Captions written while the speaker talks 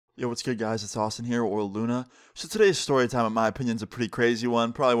Yo, what's good, guys? It's Austin here, or Luna. So today's story time, in my opinion, is a pretty crazy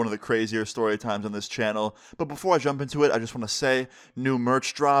one. Probably one of the crazier story times on this channel. But before I jump into it, I just want to say, new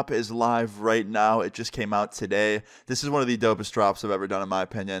merch drop is live right now. It just came out today. This is one of the dopest drops I've ever done, in my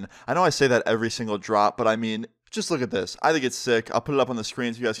opinion. I know I say that every single drop, but I mean, just look at this. I think it's sick. I'll put it up on the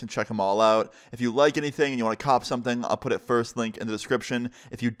screen so you guys can check them all out. If you like anything and you want to cop something, I'll put it first link in the description.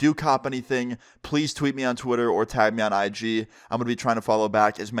 If you do cop anything, please tweet me on Twitter or tag me on IG. I'm going to be trying to follow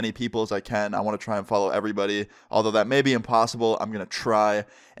back as many people as I can. I want to try and follow everybody. Although that may be impossible, I'm going to try.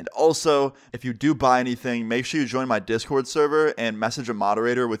 And also, if you do buy anything, make sure you join my Discord server and message a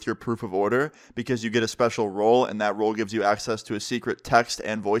moderator with your proof of order, because you get a special role, and that role gives you access to a secret text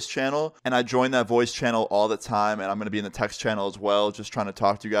and voice channel. And I join that voice channel all the time, and I'm going to be in the text channel as well, just trying to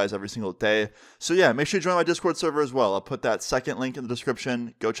talk to you guys every single day. So yeah, make sure you join my Discord server as well. I'll put that second link in the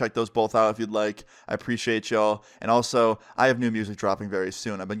description. Go check those both out if you'd like. I appreciate y'all. And also, I have new music dropping very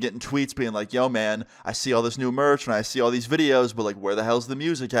soon. I've been getting tweets being like, yo man, I see all this new merch and I see all these videos, but like, where the hell's the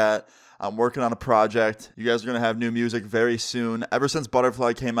music at? I'm working on a project. You guys are going to have new music very soon. Ever since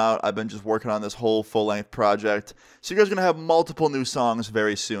Butterfly came out, I've been just working on this whole full-length project. So you guys are going to have multiple new songs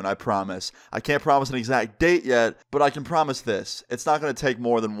very soon, I promise. I can't promise an exact date yet, but I can promise this. It's not going to take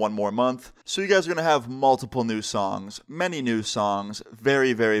more than one more month. So you guys are going to have multiple new songs, many new songs,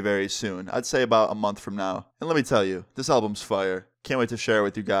 very, very, very soon. I'd say about a month from now. And let me tell you, this album's fire. Can't wait to share it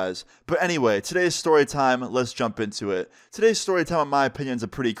with you guys. But anyway, today's story time, let's jump into it. Today's story time, in my opinion, is a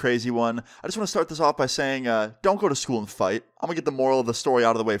pretty crazy one. I just want to start this off by saying, don't go to school and fight. I'm going to get the moral of the story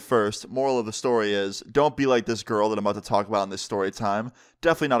out of the way first. Moral of the story is, don't be like this girl that I'm about to talk about in this story time.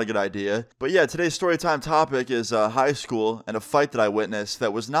 Definitely not a good idea. But yeah, today's story time topic is high school and a fight that I witnessed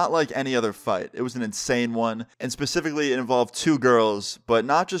that was not like any other fight. It was an insane one, and specifically it involved two girls, but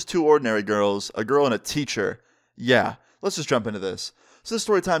not just two ordinary girls, a girl and a teacher. Yeah. Let's just jump into this. So this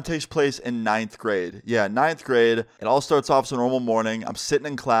story time takes place in 9th grade. Yeah, 9th grade. It all starts off as a normal morning. I'm sitting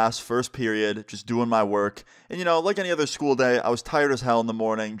in class, first period, just doing my work. And you know, like any other school day, I was tired as hell in the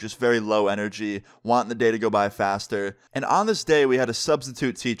morning, just very low energy, wanting the day to go by faster. And on this day, we had a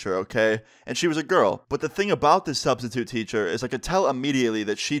substitute teacher, okay? And she was a girl. But the thing about this substitute teacher is I could tell immediately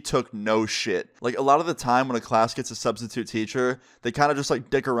that she took no shit. Like, a lot of the time when a class gets a substitute teacher, they kind of just like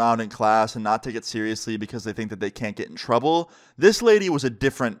dick around in class and not take it seriously because they think that they can't get in trouble. This lady was a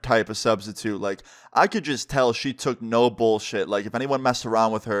different type of substitute. Like, I could just tell she took no bullshit. Like, if anyone messed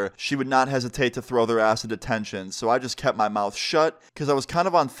around with her, she would not hesitate to throw their ass into detention. So I just kept my mouth shut because I was kind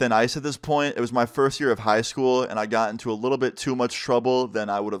of on thin ice at this point. It was my first year of high school and I got into a little bit too much trouble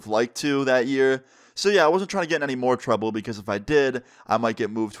than I would have liked to that year. So yeah, I wasn't trying to get in any more trouble because if I did, I might get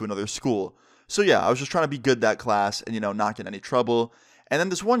moved to another school. So yeah, I was just trying to be good that class and, you know, not get in any trouble. And then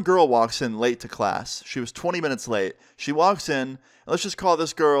this one girl walks in late to class. She was 20 minutes late. She walks in, and let's just call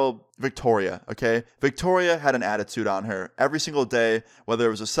this girl Victoria, okay? Victoria had an attitude on her every single day, whether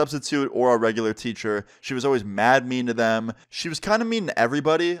it was a substitute or a regular teacher. She was always mad mean to them. She was kind of mean to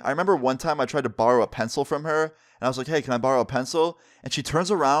everybody. I remember one time I tried to borrow a pencil from her, and I was like, hey, can I borrow a pencil? And she turns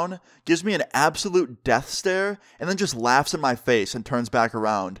around, gives me an absolute death stare, and then just laughs in my face and turns back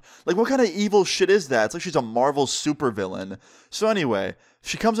around. Like, what kind of evil shit is that? It's like she's a Marvel supervillain. So anyway,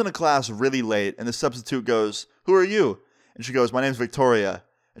 she comes into class really late, and the substitute goes, who are you? And she goes, my name's Victoria.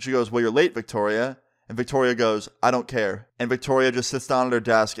 And she goes, well, you're late, Victoria. And Victoria goes, I don't care. And Victoria just sits down at her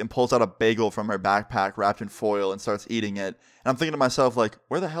desk and pulls out a bagel from her backpack wrapped in foil and starts eating it. And I'm thinking to myself, like,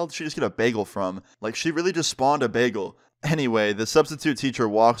 where the hell did she just get a bagel from? Like, she really just spawned a bagel. Anyway, the substitute teacher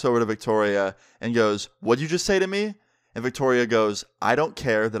walks over to Victoria and goes, what'd you just say to me? And Victoria goes, I don't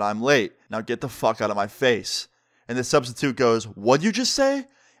care that I'm late. Now get the fuck out of my face. And the substitute goes, what'd you just say?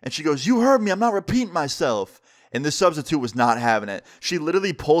 And she goes, you heard me. I'm not repeating myself. And this substitute was not having it. She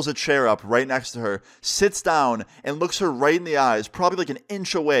literally pulls a chair up right next to her, sits down, and looks her right in the eyes, probably like an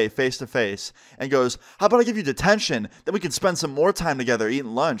inch away, face to face, and goes, how about I give you detention? Then we can spend some more time together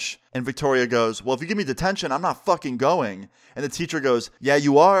eating lunch. And Victoria goes, well, if you give me detention, I'm not fucking going. And the teacher goes, yeah,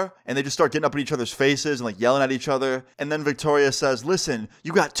 you are. And they just start getting up in each other's faces and like yelling at each other. And then Victoria says, listen,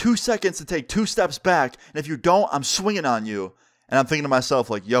 you got 2 seconds to take 2 steps back. And if you don't, I'm swinging on you. And I'm thinking to myself,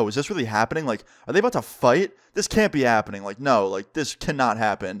 like, yo, is this really happening? Like, are they about to fight? This can't be happening. Like, no, like, this cannot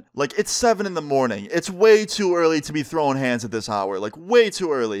happen. Like, it's 7 in the morning. It's way too early to be throwing hands at this hour. Like, way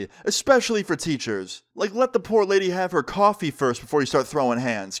too early. Especially for teachers. Like, let the poor lady have her coffee first before you start throwing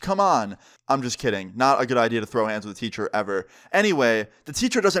hands. Come on. I'm just kidding. Not a good idea to throw hands with a teacher ever. Anyway, the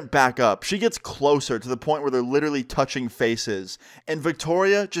teacher doesn't back up. She gets closer to the point where they're literally touching faces. And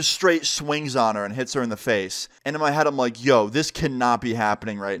Victoria just straight swings on her and hits her in the face. And in my head, I'm like, yo, this cannot be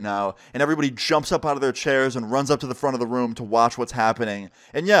happening right now. And everybody jumps up out of their chairs and and runs up to the front of the room to watch what's happening.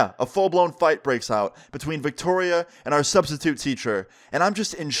 And yeah, a full-blown fight breaks out between Victoria and our substitute teacher. And I'm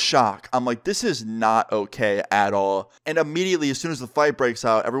just in shock. I'm like, this is not okay at all. And immediately, as soon as the fight breaks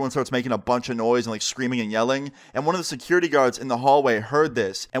out, everyone starts making a bunch of noise and like screaming and yelling. And one of the security guards in the hallway heard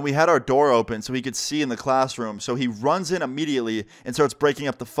this. And we had our door open so he could see in the classroom. So he runs in immediately and starts breaking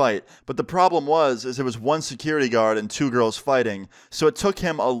up the fight. But the problem was, there was one security guard and two girls fighting. So it took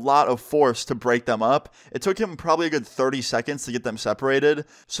him a lot of force to break them up. It took him probably a good 30 seconds to get them separated.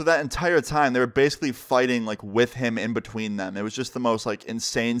 So that entire time, they were basically fighting like with him in between them. It was just the most like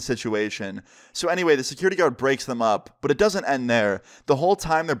insane situation. So anyway, the security guard breaks them up, but it doesn't end there. The whole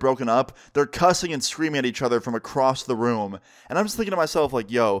time they're broken up, they're cussing and screaming at each other from across the room. And I'm just thinking to myself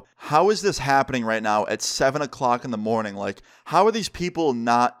like, yo, how is this happening right now at 7 o'clock in the morning? Like, how are these people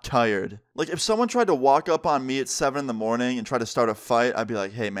not tired? Like, if someone tried to walk up on me at 7 in the morning and try to start a fight, I'd be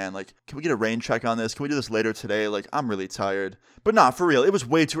like, hey man, like, can we get a rain check on this? Can we do this later today? Like, I'm really tired. But nah, for real, it was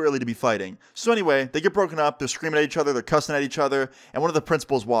way too early to be fighting. So anyway, they get broken up, they're screaming at each other, they're cussing at each other, and one of the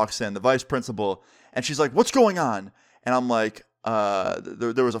principals walks in, the vice principal, and she's like, what's going on? And I'm like,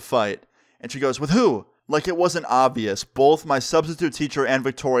 there was a fight. And she goes, with who? Like it wasn't obvious. Both my substitute teacher and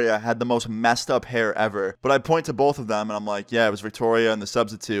Victoria had the most messed up hair ever. But I point to both of them and I'm like, yeah, it was Victoria and the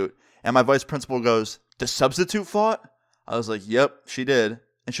substitute. And my vice principal goes, the substitute fought? I was like, yep, she did.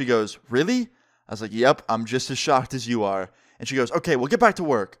 And she goes, really? I was like, yep, I'm just as shocked as you are. And she goes, okay, well, get back to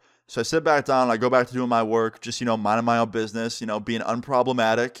work. So I sit back down, I go back to doing my work, just, minding my own business, being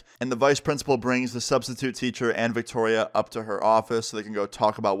unproblematic. And the vice principal brings the substitute teacher and Victoria up to her office so they can go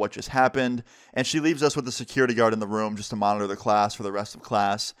talk about what just happened. And she leaves us with the security guard in the room just to monitor the class for the rest of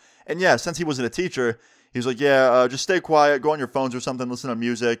class. And yeah, since he wasn't a teacher, he was like, yeah, just stay quiet, go on your phones or something, listen to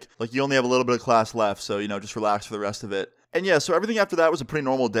music. Like, you only have a little bit of class left, so, just relax for the rest of it. And yeah, so everything after that was a pretty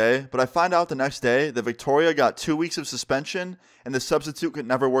normal day, but I find out the next day that Victoria got 2 weeks of suspension and the substitute could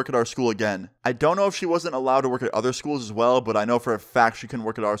never work at our school again. I don't know if she wasn't allowed to work at other schools as well, but I know for a fact she couldn't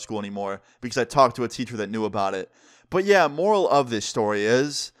work at our school anymore because I talked to a teacher that knew about it. But yeah, moral of this story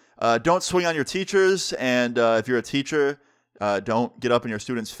is don't swing on your teachers, and if you're a teacher, don't get up in your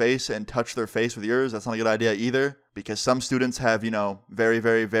student's face and touch their face with yours. That's not a good idea either, because some students have, very,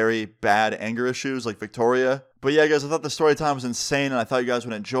 very, very bad anger issues like Victoria. But yeah, guys, I thought the story time was insane, and I thought you guys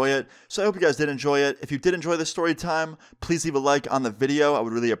would enjoy it. So I hope you guys did enjoy it. If you did enjoy this story time, please leave a like on the video. I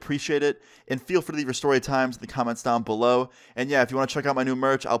would really appreciate it. And feel free to leave your story times in the comments down below. And yeah, if you want to check out my new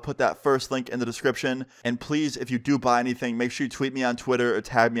merch, I'll put that first link in the description. And please, if you do buy anything, make sure you tweet me on Twitter or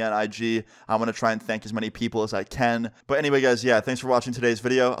tag me on IG. I want to try and thank as many people as I can. But anyway, guys, yeah, thanks for watching today's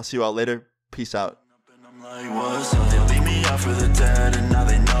video. I'll see you all later. Peace out. Like, what's up? They leave me out for the dead, and now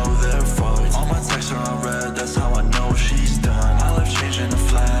they know